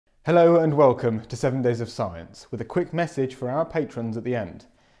Hello and welcome to 7 Days of Science, with a quick message for our patrons at the end.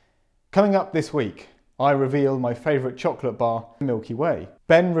 Coming up this week, I reveal my favourite chocolate bar, Milky Way.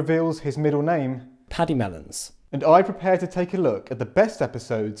 Ben reveals his middle name, Pademelons. And I prepare to take a look at the best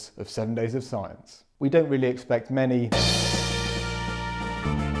episodes of 7 Days of Science. We don't really expect many.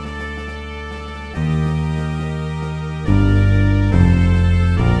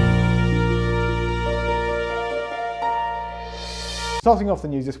 Starting off the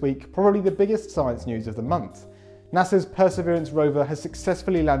news this week, probably the biggest science news of the month. NASA's Perseverance rover has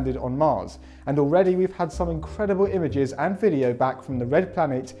successfully landed on Mars, and already we've had some incredible images and video back from the red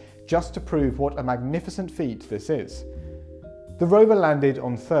planet just to prove what a magnificent feat this is. The rover landed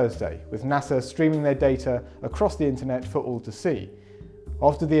on Thursday, with NASA streaming their data across the internet for all to see.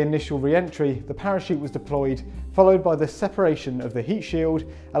 After the initial re-entry, the parachute was deployed, followed by the separation of the heat shield,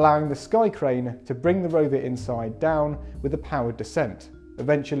 allowing the sky crane to bring the rover inside down with a powered descent,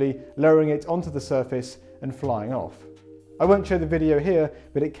 eventually lowering it onto the surface and flying off. I won't show the video here,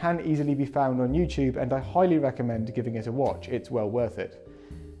 but it can easily be found on YouTube and I highly recommend giving it a watch, it's well worth it.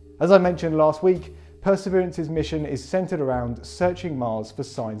 As I mentioned last week, Perseverance's mission is centred around searching Mars for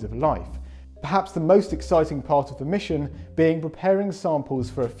signs of life. Perhaps the most exciting part of the mission being preparing samples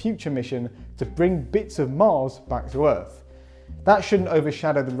for a future mission to bring bits of Mars back to Earth. That shouldn't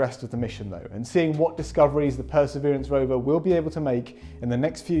overshadow the rest of the mission though, and seeing what discoveries the Perseverance rover will be able to make in the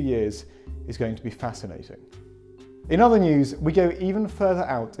next few years is going to be fascinating. In other news, we go even further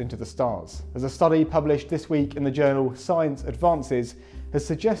out into the stars, as a study published this week in the journal Science Advances has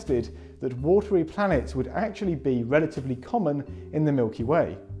suggested that watery planets would actually be relatively common in the Milky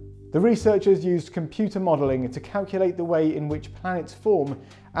Way. The researchers used computer modelling to calculate the way in which planets form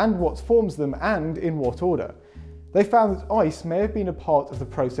and what forms them and in what order. They found that ice may have been a part of the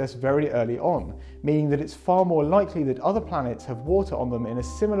process very early on, meaning that it's far more likely that other planets have water on them in a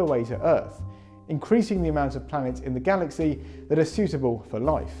similar way to Earth, increasing the amount of planets in the galaxy that are suitable for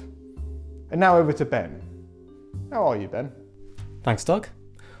life. And now over to Ben. How are you, Ben? Thanks, Doug.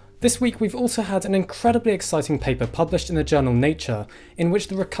 This week we've also had an incredibly exciting paper published in the journal Nature, in which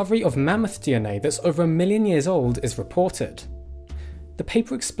the recovery of mammoth DNA that's over 1 million years old is reported. The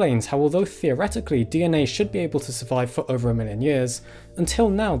paper explains how although theoretically DNA should be able to survive for over 1 million years, until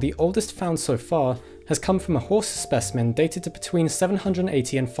now the oldest found so far has come from a horse specimen dated to between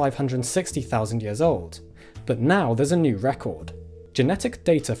 780 and 560,000 years old. But now there's a new record. Genetic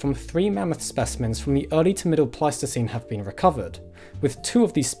data from 3 mammoth specimens from the early to middle Pleistocene have been recovered, with 2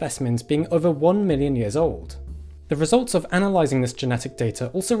 of these specimens being over 1 million years old. The results of analysing this genetic data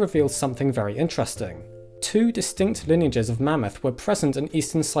also reveal something very interesting. 2 distinct lineages of mammoth were present in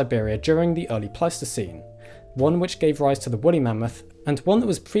eastern Siberia during the early Pleistocene, one which gave rise to the woolly mammoth, and one that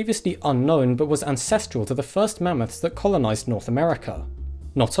was previously unknown but was ancestral to the first mammoths that colonised North America.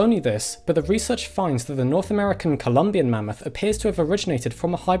 Not only this, but the research finds that the North American Columbian mammoth appears to have originated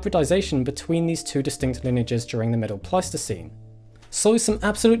from a hybridization between these 2 distinct lineages during the Middle Pleistocene. So some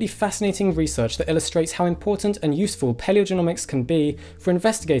absolutely fascinating research that illustrates how important and useful paleogenomics can be for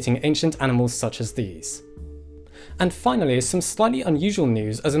investigating ancient animals such as these. And finally, some slightly unusual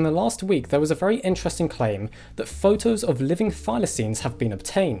news, as in the last week there was a very interesting claim that photos of living thylacines have been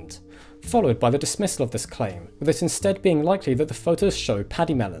obtained, followed by the dismissal of this claim, with it instead being likely that the photos show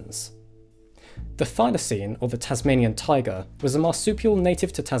pademelons. The thylacine, or the Tasmanian tiger, was a marsupial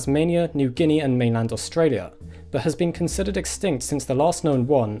native to Tasmania, New Guinea and mainland Australia, but has been considered extinct since the last known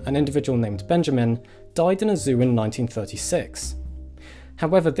one, an individual named Benjamin, died in a zoo in 1936.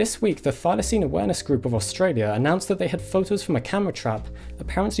 However, this week the Thylacine Awareness Group of Australia announced that they had photos from a camera trap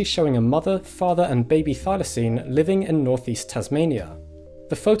apparently showing a mother, father and baby thylacine living in northeast Tasmania.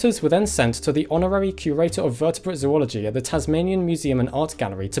 The photos were then sent to the Honorary Curator of Vertebrate Zoology at the Tasmanian Museum and Art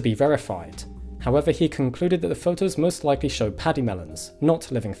Gallery to be verified. However, he concluded that the photos most likely show pademelons,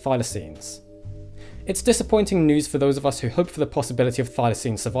 not living thylacines. It's disappointing news for those of us who hope for the possibility of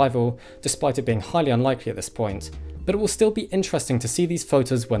thylacine survival, despite it being highly unlikely at this point, but it will still be interesting to see these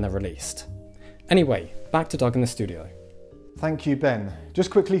photos when they're released. Anyway, back to Doug in the studio. Thank you, Ben. Just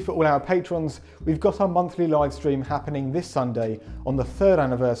quickly for all our patrons, we've got our monthly live stream happening this Sunday on the 3rd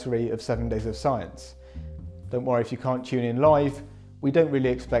anniversary of 7 Days of Science. Don't worry if you can't tune in live, we don't really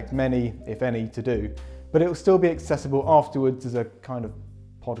expect many, if any, to do, but it will still be accessible afterwards as a kind of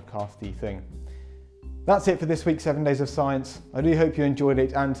podcasty thing. That's it for this week's 7 Days of Science. I do hope you enjoyed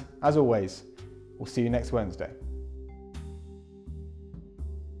it, and as always, we'll see you next Wednesday.